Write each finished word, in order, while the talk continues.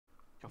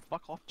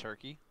Fuck off,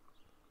 turkey.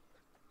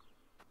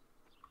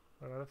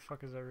 Why the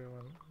fuck is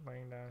everyone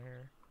laying down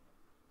here?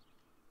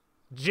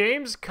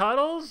 James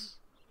Cuddles?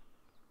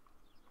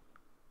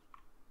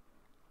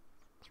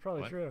 It's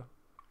probably true.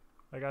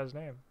 That guy's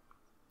name.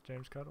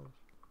 James Cuddles.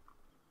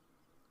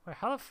 Wait,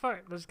 how the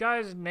fuck? This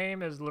guy's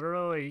name is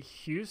literally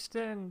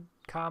Houston,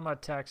 comma,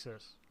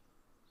 Texas.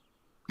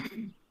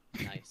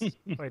 Nice.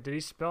 Wait, did he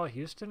spell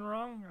Houston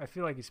wrong? I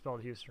feel like he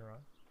spelled Houston wrong.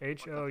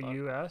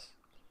 H-O-U-S?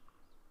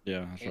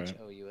 Yeah, that's right.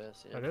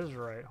 H-O-U-S, yeah. That is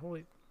right.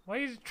 Holy... Why are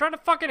you trying to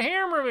fucking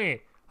hammer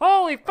me?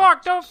 Holy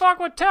fuck, don't fuck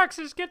with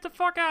Texas. Get the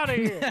fuck out of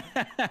here.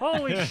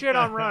 Holy shit,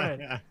 I'm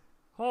running.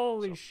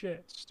 Holy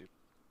shit. Stupid.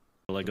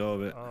 Let go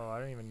of it. Oh, I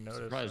didn't even notice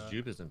Surprised that.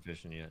 Jupe isn't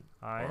fishing yet.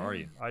 Or I are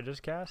you? I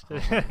just cast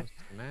it. Oh,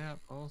 snap.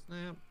 Oh,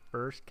 snap.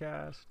 First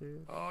cast,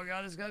 dude. Oh,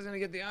 God, this guy's going to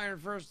get the iron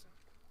first.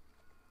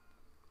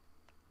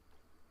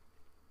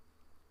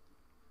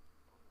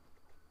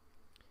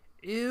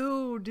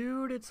 Ew,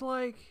 dude, it's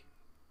like...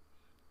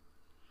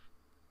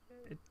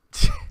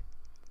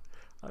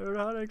 I don't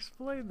know how to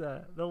explain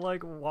that. The,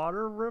 like,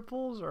 water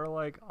ripples are,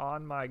 like,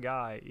 on my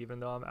guy, even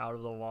though I'm out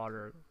of the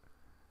water.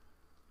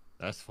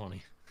 That's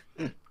funny.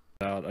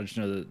 I just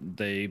know that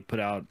they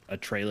put out a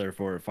trailer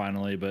for it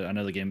finally, but I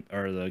know I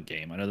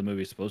know the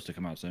movie's supposed to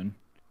come out soon.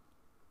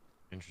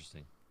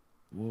 Interesting.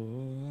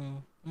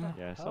 Whoa.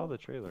 Yeah, I saw the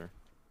trailer.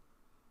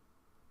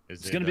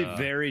 It's gonna be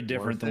very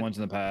different than ones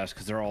in the past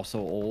because they're all so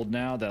old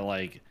now that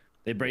like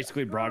they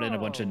basically brought in a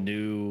bunch of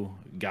new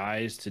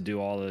guys to do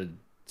all the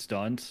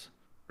stunts.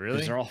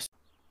 Really? They're all...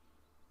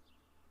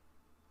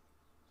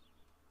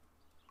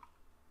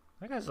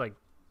 That guy's like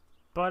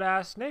butt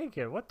ass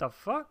naked. What the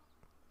fuck?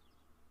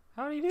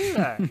 How do you do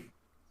that?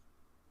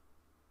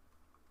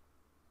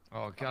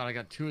 Oh, God, I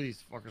got two of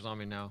these fuckers on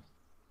me now.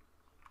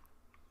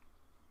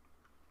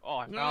 Oh,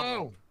 I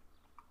found one.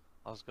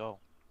 Let's go.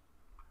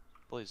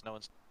 Please, no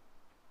one's...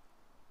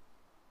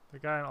 The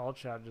guy in all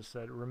chat just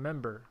said,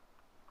 remember,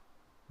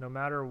 no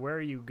matter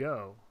where you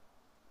go,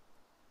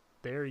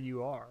 there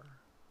you are.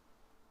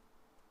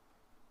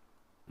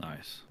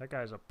 Nice. That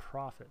guy's a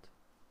prophet.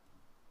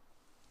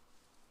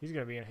 He's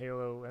gonna be in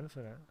Halo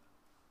Infinite.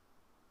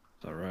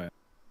 Is that right?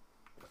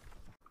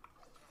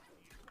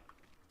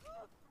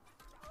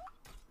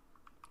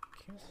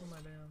 Can't see my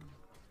damn...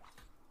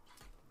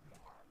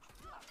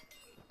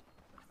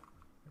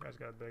 That guy's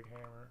got a big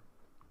hammer.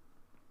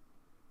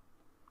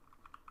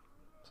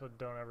 So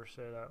don't ever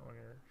say that when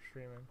you're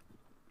streaming.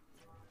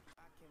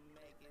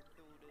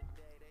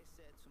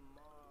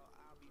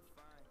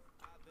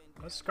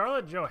 That's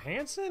Scarlett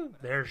Johansson?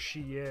 There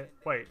she is.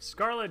 Wait,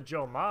 Scarlett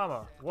Jo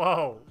Mama.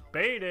 Whoa,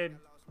 baited.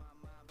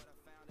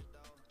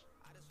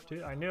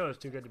 Dude, I knew it was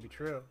too good to be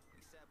true.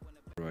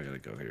 Where do I gotta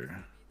go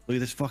here? Look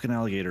at this fucking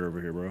alligator over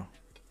here, bro.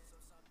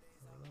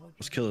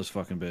 Let's kill this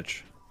fucking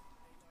bitch.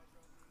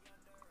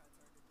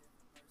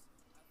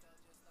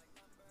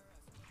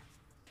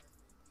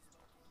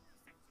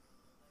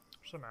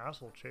 There's some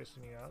asshole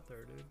chasing you out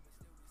there, dude.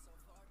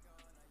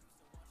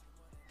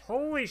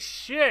 Holy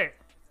shit!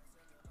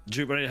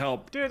 Jupe, I need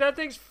help. Dude, that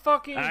thing's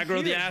fucking Aggro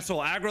huge. the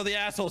asshole. Aggro the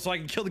asshole so I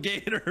can kill the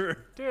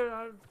gator. Dude,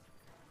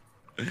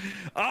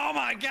 Oh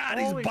my God,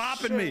 he's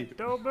bopping shit. me.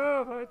 Don't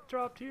move, I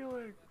dropped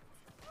healing.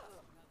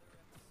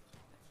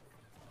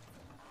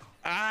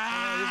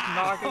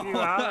 Ah! He's knocking you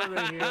out of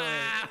the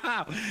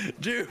healing.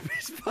 Dude,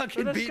 he's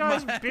fucking Dude, this beating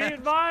guy's my beating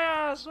ass. my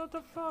ass. What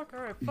the fuck?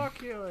 Alright,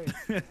 fuck healing.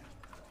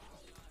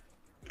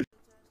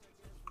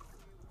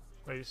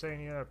 Wait, you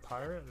saying you're a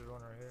pirate? There's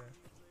one right here.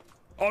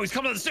 Oh, he's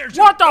coming up the stairs.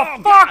 What the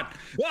fuck? fuck?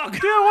 Oh,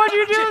 Dude, what'd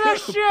you do to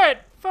this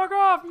shit? Fuck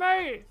off,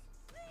 mate.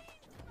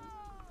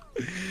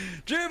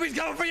 Dude, he's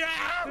coming for you.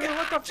 Oh, Dude,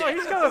 what the God, fuck?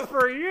 He's coming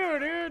for you,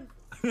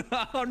 dude.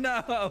 Oh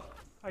no.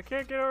 I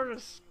can't get over to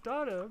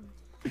stun him.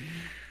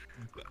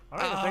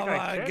 I don't even think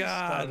I can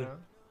stun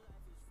him.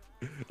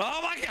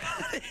 Oh my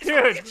God. He's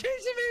Dude. fucking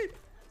chasing me.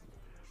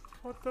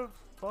 What the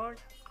fuck?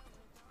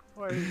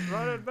 Wait, he's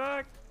running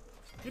back.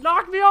 You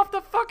knocked me off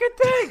the fucking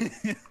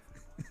thing!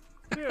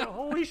 Dude,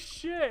 holy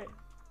shit.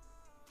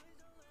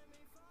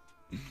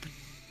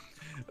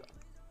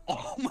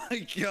 Oh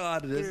my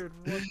God. Dude,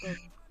 what the...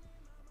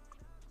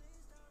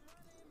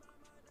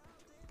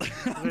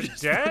 I'm Is it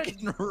just dead?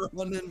 fucking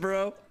running,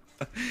 bro.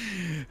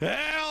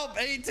 Help!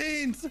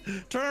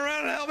 18s! Turn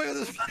around and help me with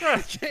this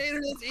fucking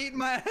gator that's eating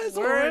my ass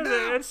Where right is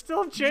now. it? It's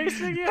still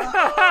chasing you? Dude,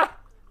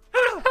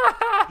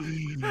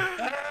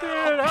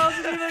 how's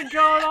it even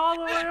going all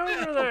the way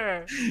over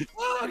there?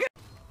 Oh, God.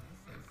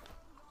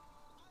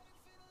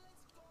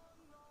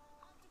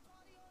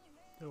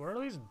 Dude, where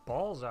are these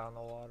balls out in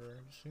the water?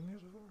 Have you seen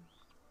these before?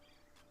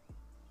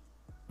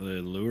 Are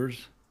they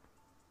lures?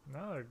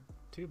 No, they're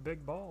two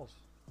big balls.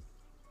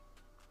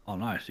 Oh,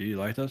 nice. Do you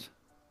like those?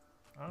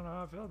 I don't know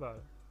how I feel about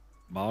it.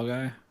 Ball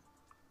guy?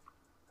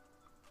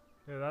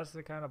 Dude, that's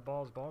the kind of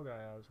balls ball guy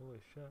has. Holy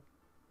shit.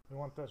 You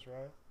want this,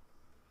 right?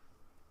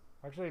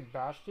 Actually,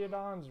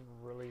 Bastiodon's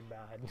really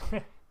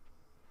bad.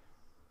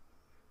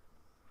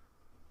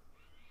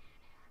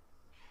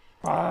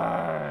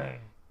 Fine.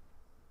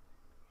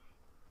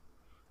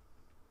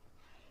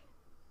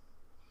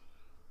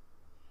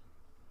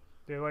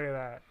 Dude, look at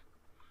that.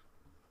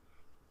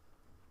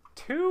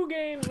 2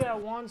 games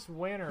at once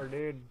winner,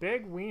 dude.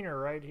 Big wiener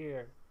right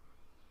here.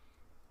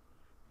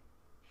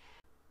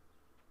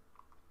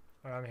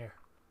 Right, I'm here.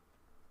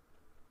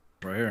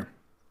 Right here.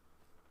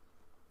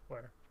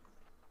 Where?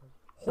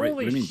 Right, Holy what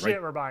do you mean, shit,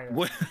 right? we're buying it.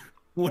 What do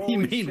you Holy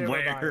mean shit, we're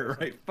buying where? this.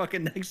 Right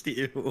fucking next to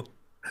you.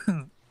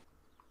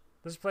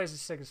 This place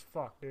is sick as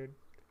fuck, dude.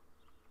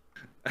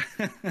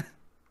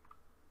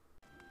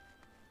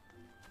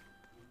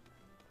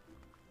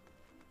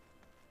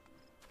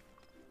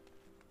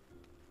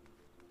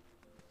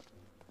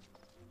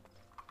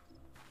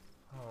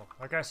 Oh,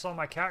 that guy saw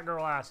my cat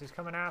girl ass. He's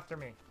coming after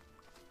me.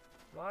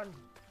 Run,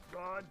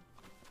 run.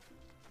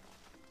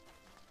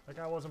 That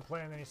guy wasn't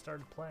playing, then he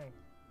started playing.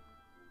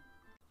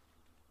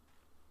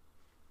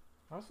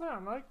 Honestly,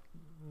 I'm like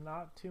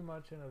not too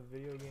much in a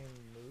video game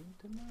mood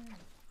tonight.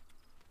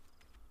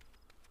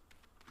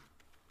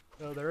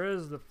 So there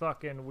is the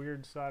fucking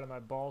weird side of my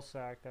ball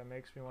sack that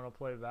makes me want to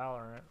play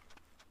Valorant.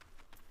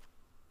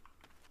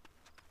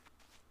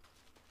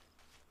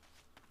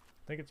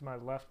 I think it's my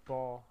left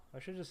ball. I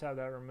should just have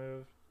that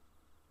removed.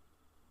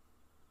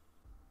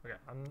 Okay,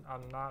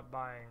 I'm not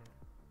buying.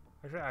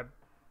 Actually, I've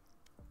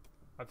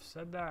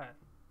said that,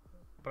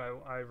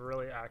 but I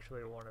really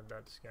actually wanted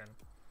that skin.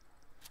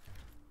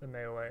 The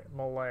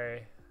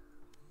Malay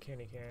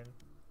candy cane.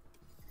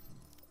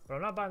 But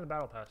I'm not buying the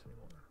battle pass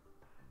anymore.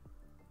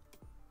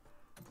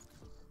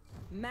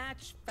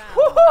 Match found.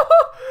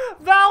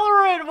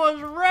 Valorant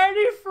was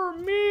ready for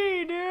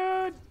me,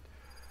 dude.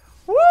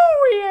 Woo,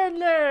 we in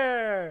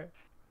there.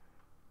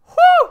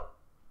 Woo!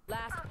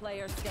 Last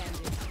player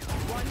standing.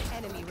 One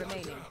enemy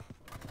remaining.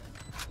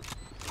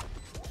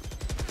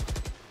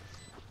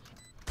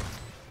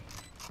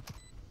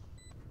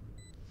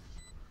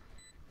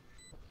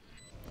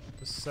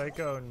 The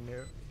Psycho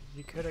knew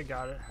he could have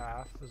got it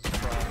half as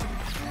well.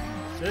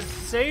 This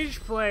Sage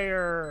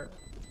player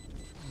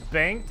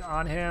banked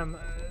on him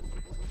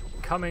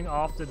coming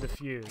off the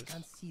defuse. I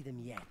can't see them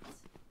yet,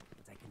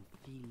 but I can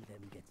feel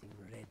them getting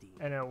ready.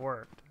 And it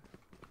worked.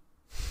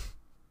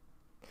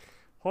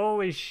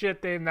 Holy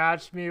shit, they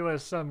matched me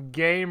with some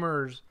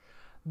gamers.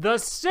 The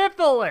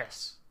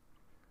syphilis!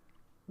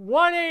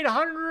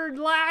 1-800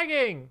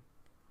 lagging!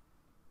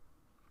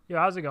 Yo,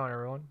 how's it going,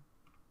 everyone?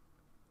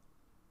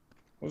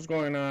 What's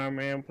going on,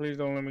 man? Please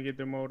don't let me get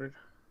demoted.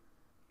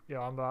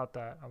 Yo, I'm about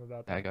that. I'm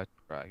about that. I got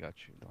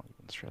you. Don't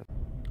even stress.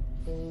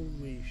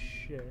 Holy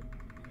shit.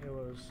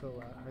 Halo is so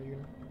loud. How are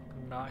you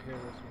not hear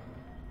this one?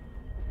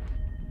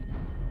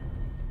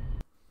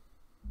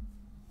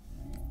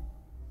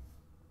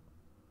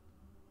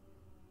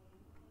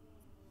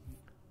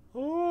 Oh,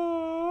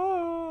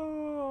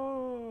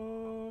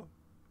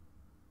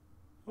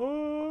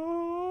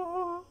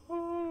 oh,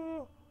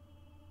 oh.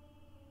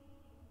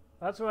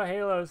 That's what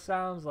Halo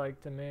sounds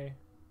like to me.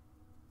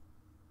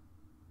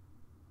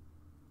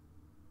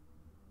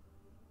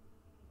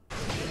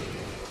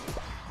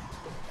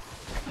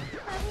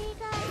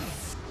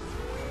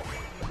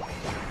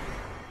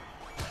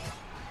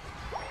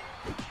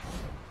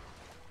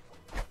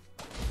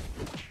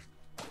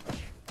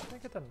 Did I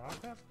get the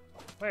knockup?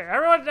 Wait,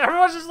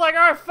 everyone's just like,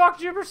 alright, fuck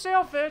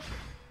jupitersailfish.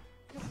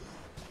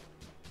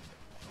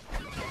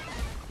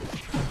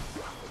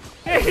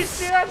 Hey, you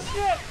see that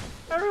shit?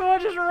 Everyone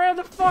just ran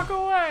the fuck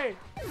away.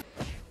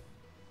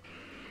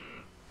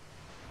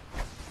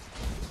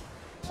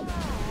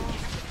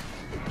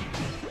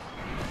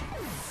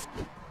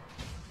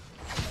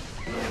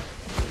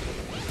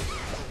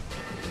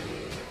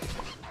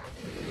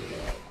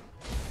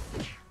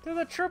 Dude,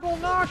 the triple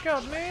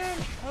knockup, man.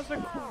 That's a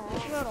cool.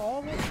 Isn't that all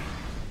of them?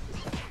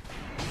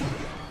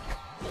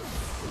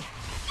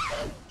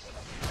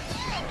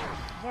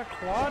 Is that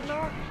quad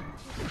knock?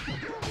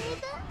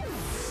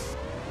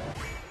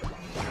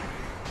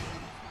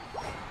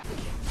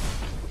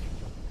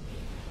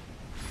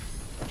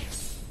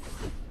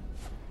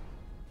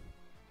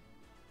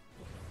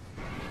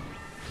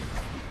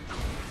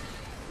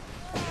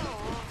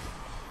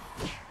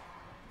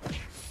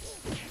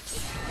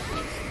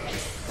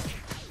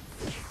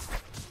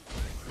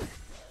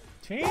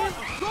 Team?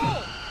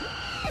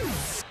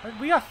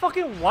 We got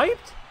fucking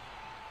wiped?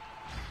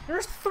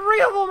 There's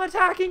 3 of them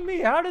attacking me.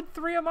 How did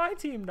 3 of my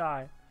team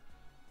die?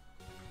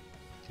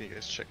 Can you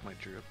guys check my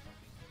drip?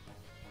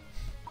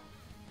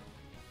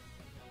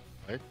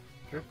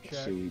 Drip check.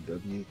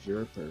 CW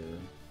drip or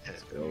Yeah,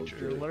 Spell you You're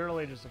drip.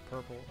 literally just a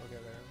purple. Okay,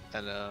 there.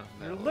 And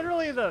You're no,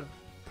 literally the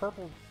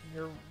purple.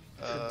 You're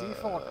the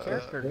default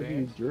character, CW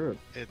James. drip.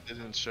 it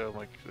didn't show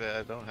my.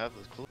 I don't have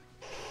this clue.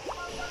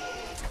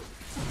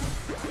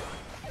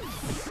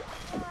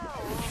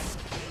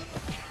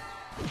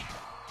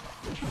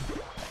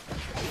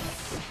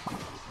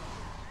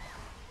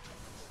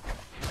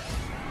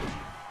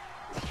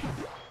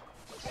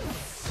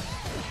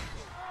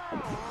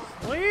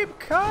 Sleep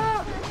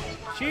cup!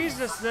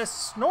 Jesus,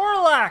 this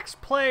Snorlax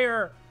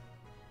player!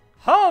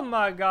 Oh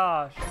my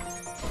gosh!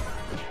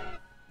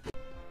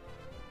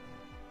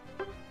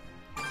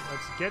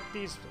 Let's get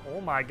these. Oh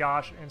my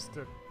gosh,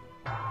 instant.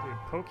 Dude,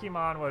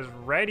 Pokemon was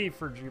ready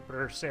for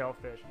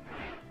jupitersailfish.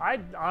 I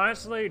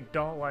honestly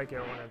don't like it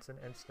when it's an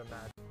instant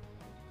match.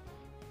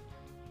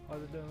 Why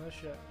is it doing this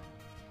shit?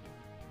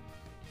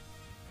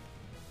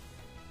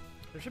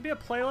 There should be a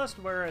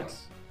playlist where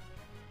it's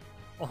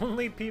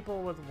only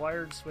people with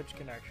wired Switch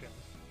connections.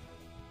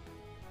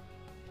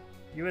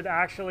 You would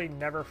actually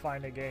never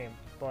find a game,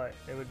 but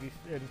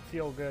it'd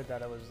feel good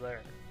that it was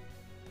there.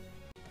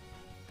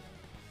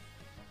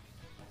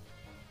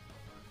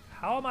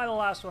 How am I the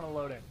last one to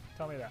load in?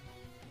 Tell me that.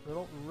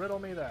 Riddle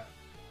me that.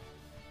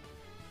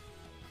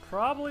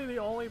 Probably the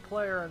only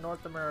player in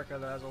North America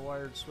that has a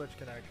wired Switch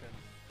connection.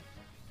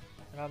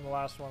 And I'm the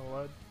last one to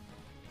load.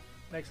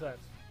 Makes sense.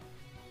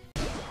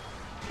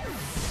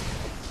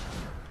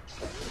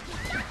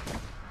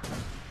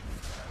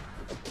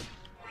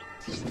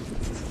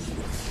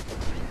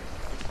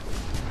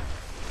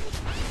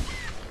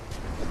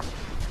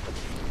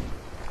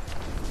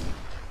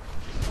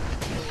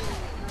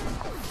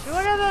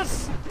 Look at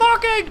this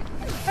fucking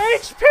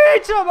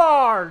HP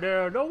bar,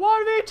 dude. The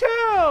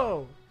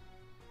 1v2.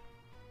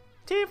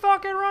 Team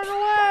fucking run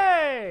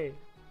away.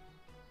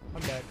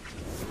 I'm dead.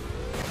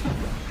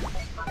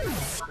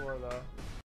 4 though.